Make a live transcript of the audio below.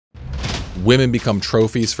women become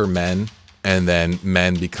trophies for men, and then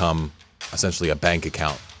men become essentially a bank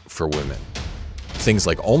account for women. Things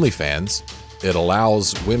like OnlyFans, it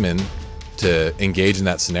allows women to engage in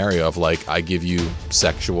that scenario of like, I give you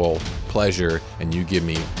sexual pleasure and you give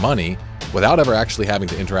me money without ever actually having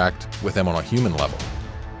to interact with them on a human level.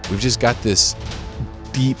 We've just got this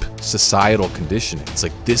deep societal conditioning. It's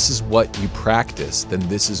like, this is what you practice, then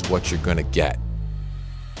this is what you're gonna get.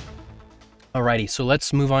 Alrighty, so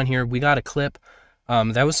let's move on here. We got a clip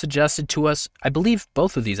that was suggested to us. I believe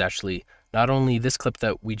both of these actually, not only this clip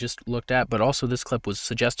that we just looked at, but also this clip was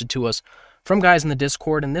suggested to us from guys in the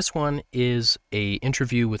Discord. And this one is a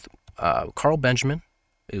interview with Carl Benjamin.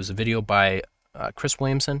 It was a video by Chris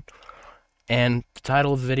Williamson. And the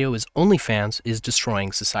title of the video is OnlyFans is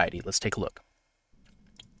Destroying Society. Let's take a look.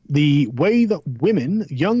 The way that women,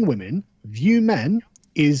 young women, view men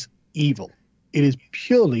is evil. It is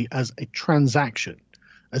purely as a transaction,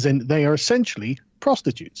 as in they are essentially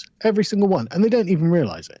prostitutes, every single one, and they don't even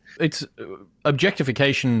realize it. It's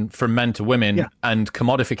objectification from men to women and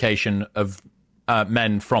commodification of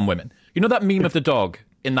men from women. You know that meme of the dog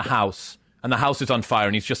in the house, and the house is on fire,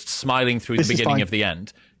 and he's just smiling through the beginning of the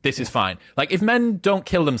end? This is fine. Like, if men don't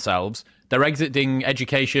kill themselves, they're exiting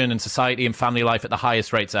education and society and family life at the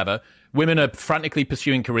highest rates ever. Women are frantically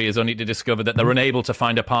pursuing careers only to discover that they're unable to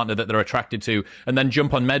find a partner that they're attracted to, and then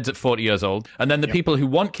jump on meds at 40 years old. And then the people who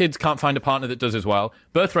want kids can't find a partner that does as well.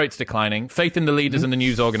 Birth rates declining. Faith in the leaders and the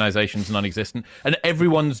news organizations non-existent. And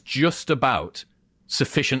everyone's just about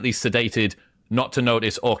sufficiently sedated not to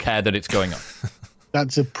notice or care that it's going on.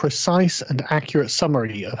 That's a precise and accurate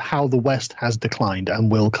summary of how the West has declined and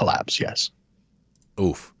will collapse, yes.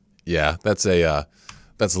 Oof. Yeah, that's a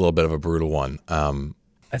little bit of a brutal one.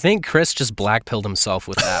 I think Chris just blackpilled himself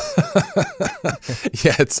with that.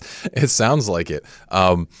 Yeah, it sounds like it.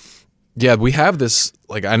 Yeah, we have this,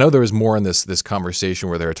 like, I know there was more in this conversation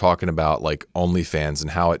where they were talking about like OnlyFans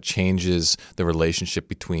and how it changes the relationship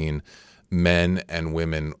between men and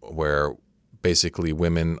women, where basically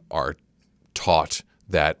women are taught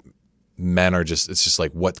that men are just, it's just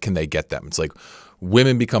like, what can they get them? It's like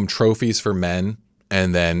women become trophies for men,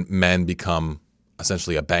 and then men become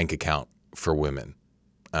essentially a bank account for women.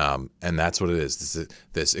 And that's what it is.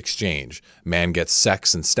 This exchange. Man gets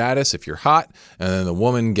sex and status if you're hot, and then the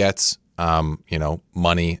woman gets, you know,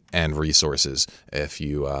 money and resources if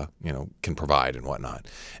you, you know, can provide and whatnot.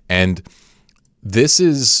 And this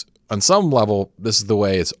is, on some level, this is the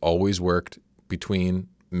way it's always worked between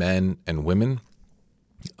men and women.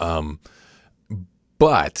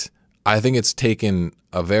 But I think it's taken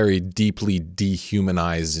a very deeply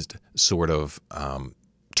dehumanized sort of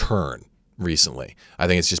turn recently. I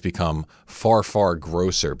think it's just become far, far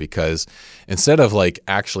grosser, because instead of like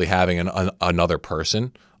actually having another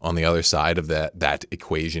person on the other side of that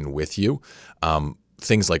equation with you,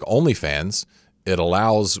 things like OnlyFans, it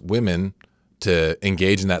allows women to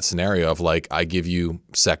engage in that scenario of like, I give you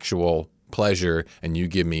sexual pleasure and you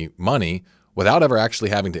give me money without ever actually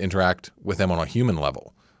having to interact with them on a human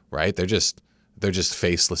level, right? They're just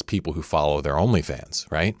faceless people who follow their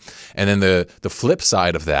OnlyFans, right? And then the flip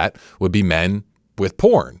side of that would be men with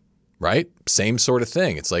porn, right? Same sort of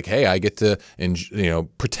thing. It's like, hey, I get to, you know,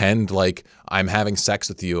 pretend like I'm having sex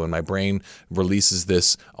with you, and my brain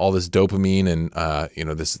releases all this dopamine and you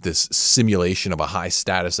know, this simulation of a high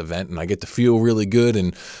status event, and I get to feel really good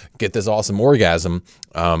and get this awesome orgasm.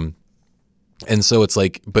 And so it's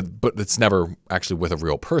like, but it's never actually with a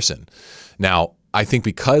real person. Now, I think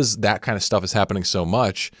because that kind of stuff is happening so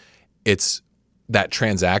much, it's that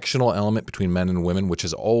transactional element between men and women, which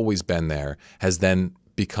has always been there, has then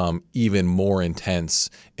become even more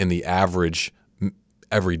intense in the average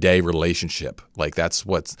everyday relationship. Like, that's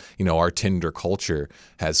what's, you know, our Tinder culture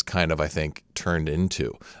has kind of, I think, turned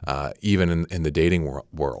into, even in the dating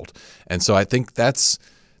world. And so I think that's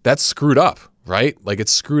screwed up, right? Like,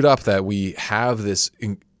 it's screwed up that we have this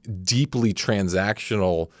deeply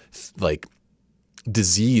transactional, like,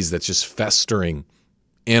 disease that's just festering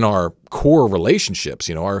in our core relationships,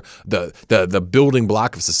 you know, the building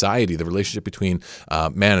block of society, the relationship between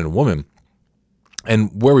man and woman.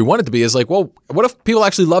 And where we want it to be is like, well, what if people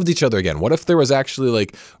actually loved each other again? What if there was actually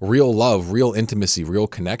like real love, real intimacy, real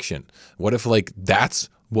connection? What if like that's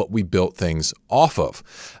what we built things off of?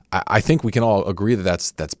 I think we can all agree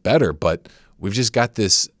that that's better, but we've just got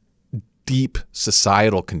this deep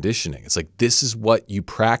societal conditioning. It's like, this is what you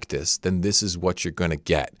practice, then this is what you're going to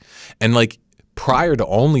get. And like, prior to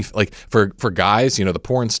like for guys, you know, the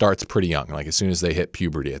porn starts pretty young, like as soon as they hit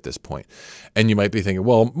puberty at this point. And you might be thinking,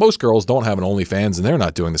 well, most girls don't have an OnlyFans and they're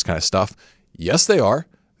not doing this kind of stuff. Yes, they are.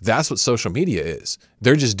 That's what social media is.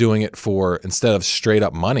 They're just doing it for, instead of straight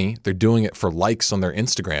up money, they're doing it for likes on their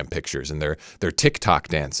Instagram pictures and their TikTok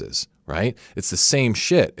dances, right? It's the same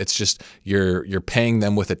shit. It's just you're paying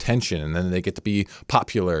them with attention, and then they get to be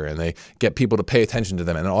popular and they get people to pay attention to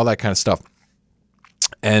them and all that kind of stuff.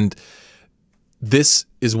 And this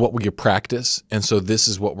is what we practice, and so this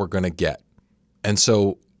is what we're going to get. And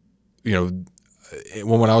so, you know,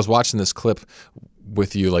 when I was watching this clip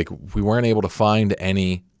with you, like, we weren't able to find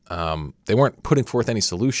any, they weren't putting forth any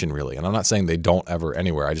solution really. And I'm not saying they don't ever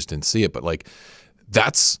anywhere, I just didn't see it. But like,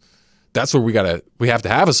 that's where we have to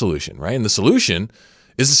have a solution, right? And the solution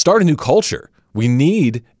is to start a new culture. We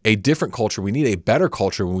need a different culture. We need a better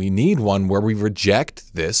culture. We need one where we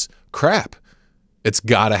reject this crap. It's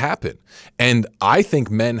got to happen. And I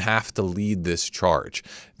think men have to lead this charge.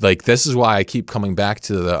 Like, this is why I keep coming back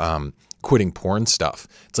to the quitting porn stuff.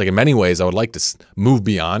 It's like, in many ways, I would like to move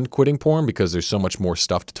beyond quitting porn because there's so much more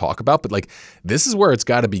stuff to talk about. But like, this is where it's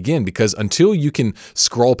got to begin, because until you can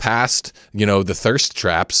scroll past, you know, the thirst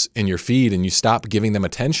traps in your feed and you stop giving them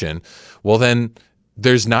attention, well, then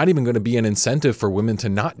there's not even going to be an incentive for women to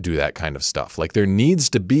not do that kind of stuff. Like, there needs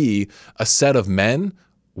to be a set of men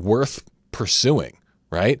worth pursuing,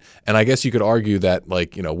 right? And I guess you could argue that,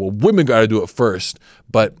 like, you know, well, women got to do it first,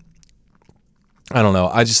 but I don't know.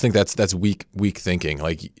 I just think that's weak thinking.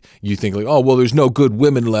 Like, you think like, oh, well, there's no good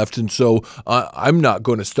women left, and so I'm not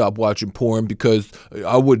going to stop watching porn because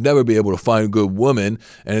I would never be able to find a good woman.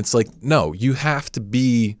 And it's like, no, you have to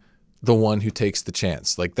be the one who takes the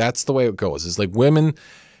chance. Like, that's the way it goes. It's like, women,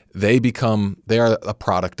 they are a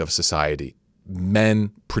product of society.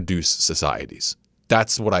 Men produce societies.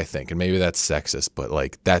 That's what I think. And maybe that's sexist, but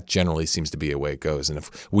like, that generally seems to be the way it goes. And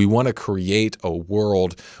if we want to create a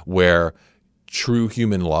world where true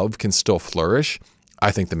human love can still flourish,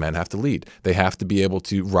 I think the men have to lead. They have to be able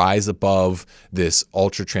to rise above this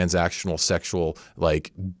ultra transactional sexual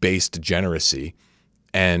like based degeneracy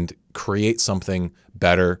and create something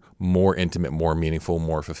better, more intimate, more meaningful,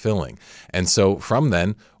 more fulfilling. And so from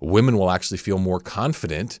then, women will actually feel more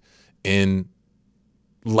confident in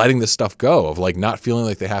letting this stuff go, of like not feeling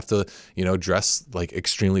like they have to, you know, dress like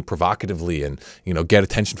extremely provocatively and, you know, get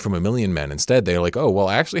attention from a million men. Instead, they're like, oh, well,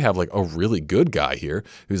 I actually have like a really good guy here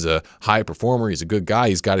who's a high performer. He's a good guy.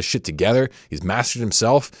 He's got his shit together. He's mastered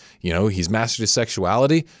himself. You know, he's mastered his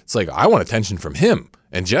sexuality. It's like, I want attention from him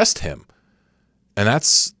and just him. And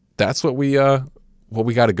that's what we got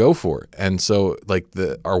to go for. And so like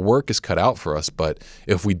our work is cut out for us. But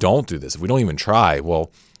if we don't do this, if we don't even try,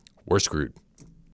 well, we're screwed.